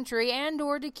this country and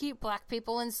or to keep black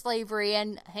people in slavery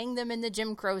and hang them in the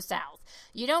Jim Crow South?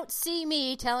 You don't see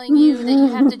me telling you that you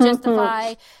have to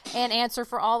justify and answer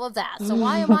for all of that. So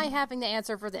why am I having to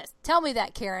answer for this? Tell me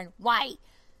that, Karen. Why?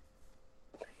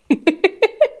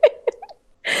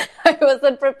 I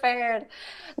wasn't prepared.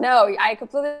 No, I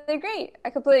completely agree. I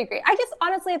guess,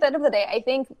 honestly, at the end of the day, I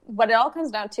think what it all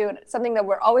comes down to, and something that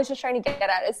we're always just trying to get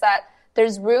at, is that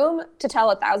there's room to tell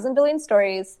 1,000 billion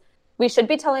stories. We should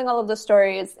be telling all of the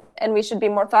stories, and we should be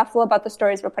more thoughtful about the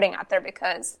stories we're putting out there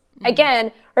because,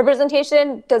 again,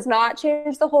 representation does not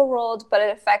change the whole world, but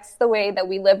it affects the way that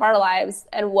we live our lives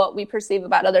and what we perceive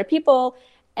about other people.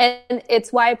 And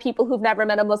it's why people who've never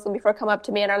met a Muslim before come up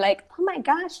to me and are like, oh my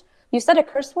gosh, you said a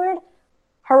curse word?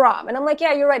 Haram. And I'm like,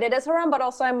 yeah, you're right. It is haram, but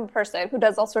also I'm a person who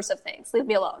does all sorts of things. Leave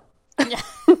me alone. Yeah.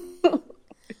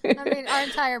 I mean, our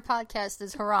entire podcast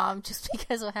is haram just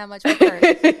because of how much we curse.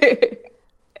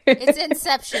 It's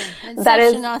Inception.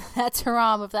 That's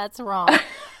haram if that's wrong.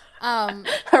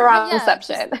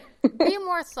 Haram-ception. Be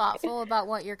more thoughtful about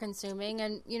what you're consuming.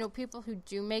 And, people who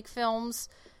do make films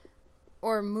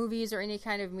or movies or any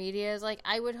kind of media is like,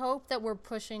 I would hope that we're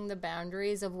pushing the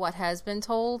boundaries of what has been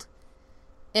told.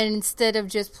 And instead of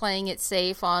just playing it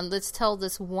safe on, let's tell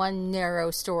this one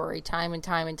narrow story time and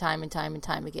time and time and time and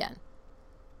time again.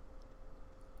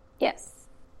 Yes.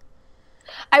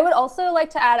 I would also like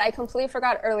to add, I completely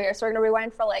forgot earlier, so we're going to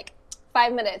rewind for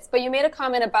 5 minutes, but you made a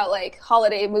comment about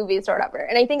holiday movies or whatever.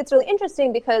 And I think it's really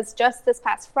interesting because just this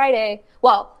past Friday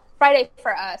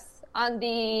for us, on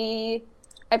I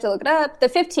have to look it up, the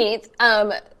 15th,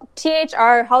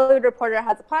 THR Hollywood Reporter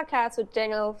has a podcast with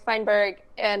Daniel Feinberg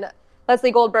and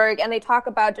Leslie Goldberg, and they talk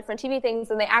about different TV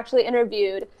things, and they actually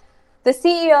interviewed the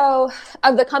CEO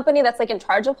of the company that's in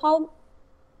charge of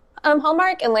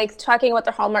Hallmark and talking about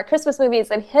their Hallmark Christmas movies.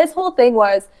 And his whole thing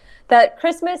was that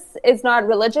Christmas is not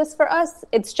religious for us.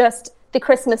 It's just the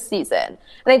Christmas season.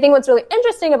 And I think what's really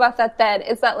interesting about that then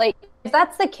is that if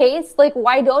that's the case,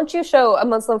 why don't you show a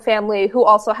Muslim family who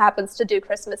also happens to do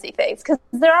Christmassy things? Because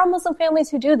there are Muslim families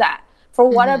who do that for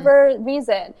whatever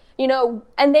reason,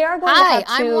 and they are going to have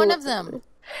to... I'm one of them.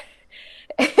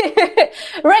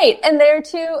 Right. And there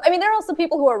are also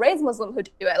people who are raised Muslim who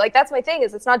do it. That's my thing,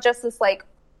 is it's not just this,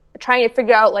 trying to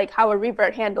figure out, how a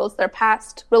revert handles their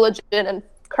past religion and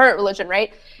current religion,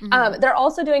 right? Mm-hmm. They're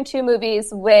also doing 2 movies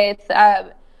with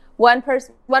one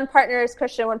partner is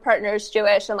Christian, one partner is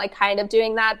Jewish, and kind of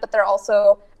doing that. But they're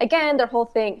also, again,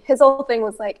 his whole thing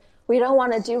was we don't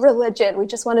want to do religion. We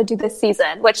just want to do this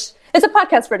season, which is a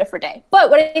podcast for a different day. But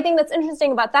what I think that's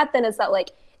interesting about that then is that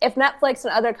if Netflix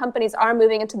and other companies are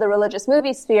moving into the religious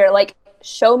movie sphere,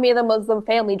 show me the Muslim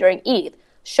family during Eid.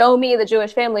 Show me the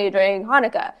Jewish family during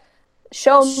Hanukkah.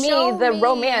 Show me the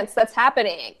romance that's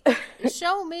happening.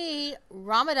 Show me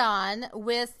Ramadan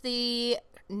with the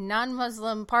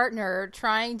non-Muslim partner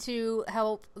trying to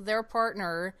help their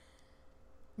partner,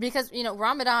 because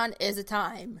Ramadan is a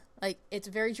time, it's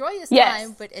a very joyous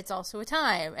time, but it's also a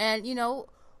time. And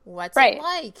what's it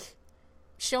like?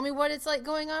 Show me what it's like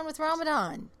going on with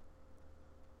Ramadan.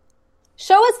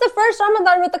 Show us the first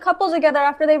Ramadan with the couple together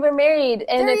after they were married,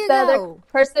 and There it's you the other go.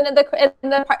 person in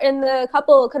the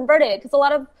couple converted, because a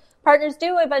lot of partners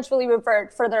do eventually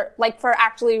revert for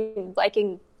actually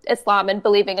liking Islam and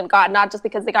believing in God, not just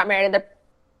because they got married and their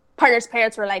partner's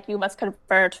parents were like, you must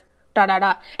convert. Da da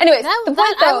da. Anyways, the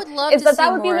point though I would love is to see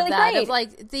that would more be really of that. great. Of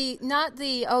like not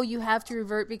the you have to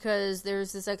revert because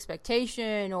there's this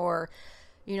expectation, or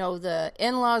the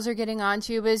in-laws are getting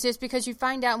onto you, but it's just because you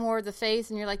find out more of the faith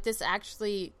and you're like, this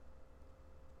actually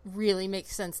really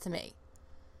makes sense to me.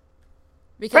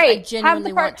 Because I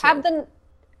genuinely want to.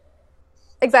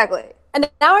 Exactly. And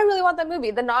now I really want that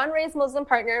movie. The non-raised Muslim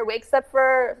partner wakes up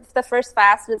for the first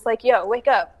fast and it's like, yo, wake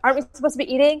up. Aren't we supposed to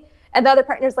be eating? And the other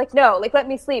partner's like, no, like, let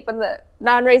me sleep. And the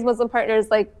non-raised Muslim partner's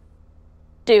like,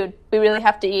 dude, we really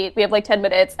have to eat. We have like 10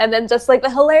 minutes. And then just like the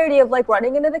hilarity of like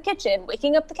running into the kitchen,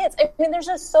 waking up the kids. I mean, there's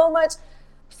just so much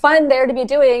fun there to be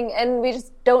doing, and we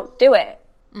just don't do it.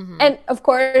 Mm-hmm. And of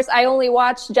course, I only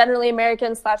watch generally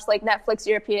American / like Netflix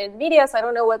European media, so I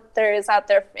don't know what there is out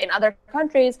there in other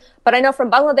countries. But I know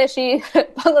from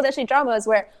Bangladeshi dramas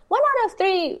where 1 out of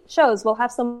 3 shows will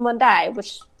have someone die,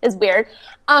 which is weird.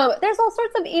 There's all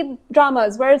sorts of Eid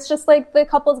dramas where it's just like the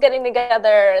couples getting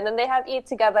together and then they have Eid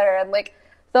together, and like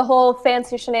the whole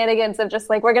fancy shenanigans of just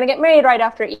like, we're going to get married right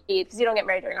after Eid, because you don't get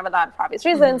married during Ramadan for obvious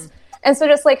reasons. Mm-hmm. And so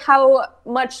just like how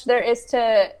much there is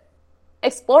to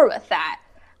explore with that.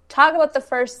 Talk about the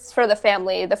first for the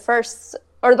family, the first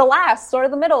or the last or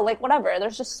the middle, like whatever.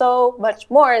 There's just so much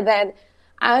more than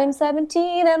I'm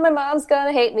 17 and my mom's going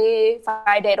to hate me if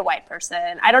I date a white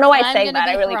person. I don't know why I'm saying that.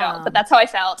 I really don't, but that's how I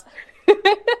felt.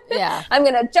 Yeah. I'm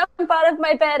going to jump out of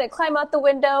my bed and climb out the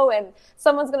window, and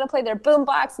someone's going to play their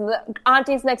boombox, and the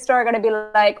aunties next door are going to be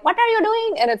like, what are you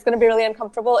doing? And it's going to be really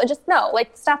uncomfortable. And just no,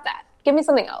 like, stop that. Give me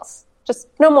something else. Just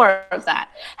no more of that.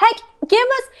 Heck, give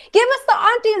us the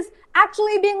aunties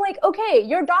actually being like, okay,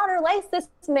 your daughter likes this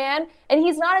man and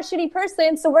he's not a shitty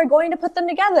person, so we're going to put them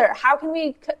together. How can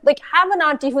we like have an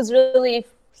auntie who's really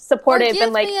supportive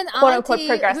and like quote unquote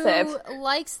progressive, who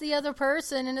likes the other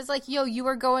person and is like, yo, you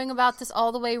are going about this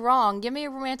all the way wrong. Give me a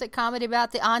romantic comedy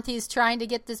about the aunties trying to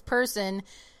get this person,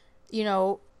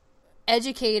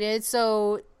 educated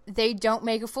so they don't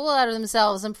make a fool out of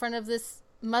themselves in front of this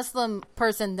Muslim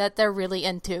person that they're really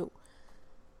into.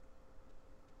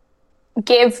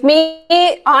 Give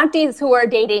me aunties who are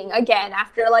dating again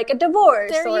after like a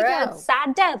divorce or a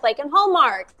sad death, like in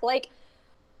Hallmark. Like,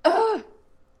 ugh.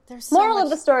 There's so moral much, of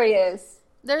the story is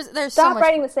there's stop so much,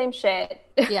 writing the same shit.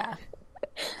 Yeah.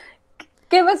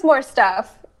 Give us more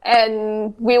stuff,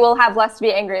 and we will have less to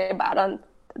be angry about. On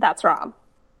that's wrong.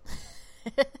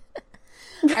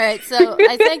 All right, so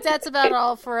I think that's about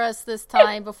all for us this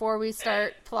time before we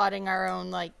start plotting our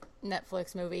own like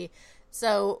Netflix movie.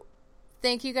 So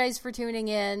thank you guys for tuning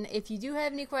in. If you do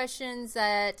have any questions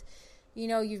that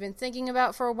you've been thinking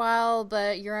about for a while,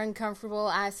 but you're uncomfortable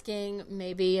asking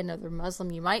maybe another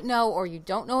Muslim you might know, or you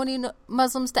don't know any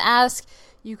Muslims to ask,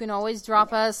 you can always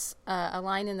drop us a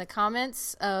line in the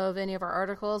comments of any of our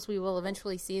articles. We will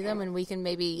eventually see them, and we can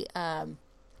maybe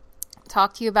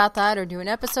talk to you about that or do an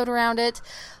episode around it.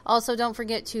 Also, don't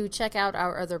forget to check out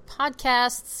our other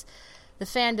podcasts, The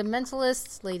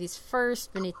Fundamentalists, Ladies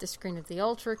First, Beneath the Screen of the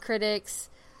Ultra Critics,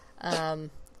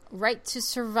 Right to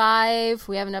Survive.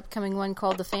 We have an upcoming one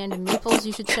called The Fandom Meeples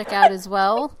you should check out as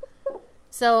well.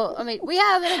 So, I mean, we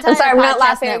have an entire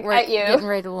podcast network getting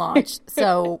ready to launch.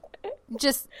 So,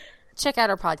 just check out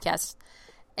our podcast.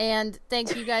 And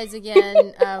thank you guys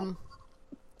again.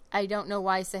 I don't know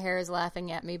why Sahara's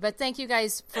laughing at me, but thank you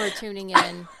guys for tuning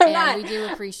in. And we do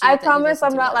appreciate it. I promise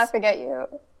I'm not laughing at you.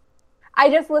 I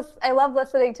love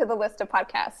listening to the list of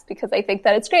podcasts because I think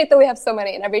that it's great that we have so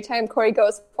many. And every time Corey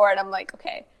goes for it, I'm like,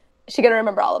 okay, is she going to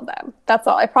remember all of them? That's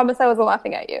all. I promise I wasn't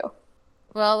laughing at you.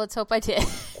 Well, let's hope I did.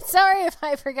 Sorry if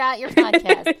I forgot your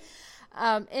podcast.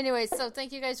 Anyway, so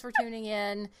thank you guys for tuning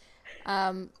in.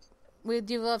 We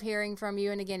do love hearing from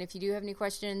you. And again, if you do have any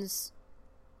questions,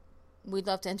 we'd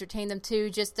love to entertain them too.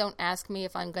 Just don't ask me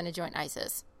if I'm going to join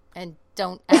ISIS. And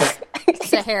don't ask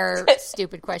Sahara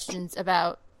stupid questions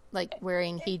about like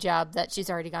wearing hijab that she's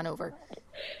already gone over.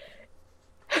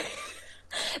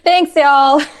 Thanks,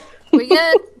 y'all. We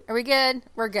good? Are we good?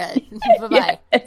 We're good. Bye-bye. Yes.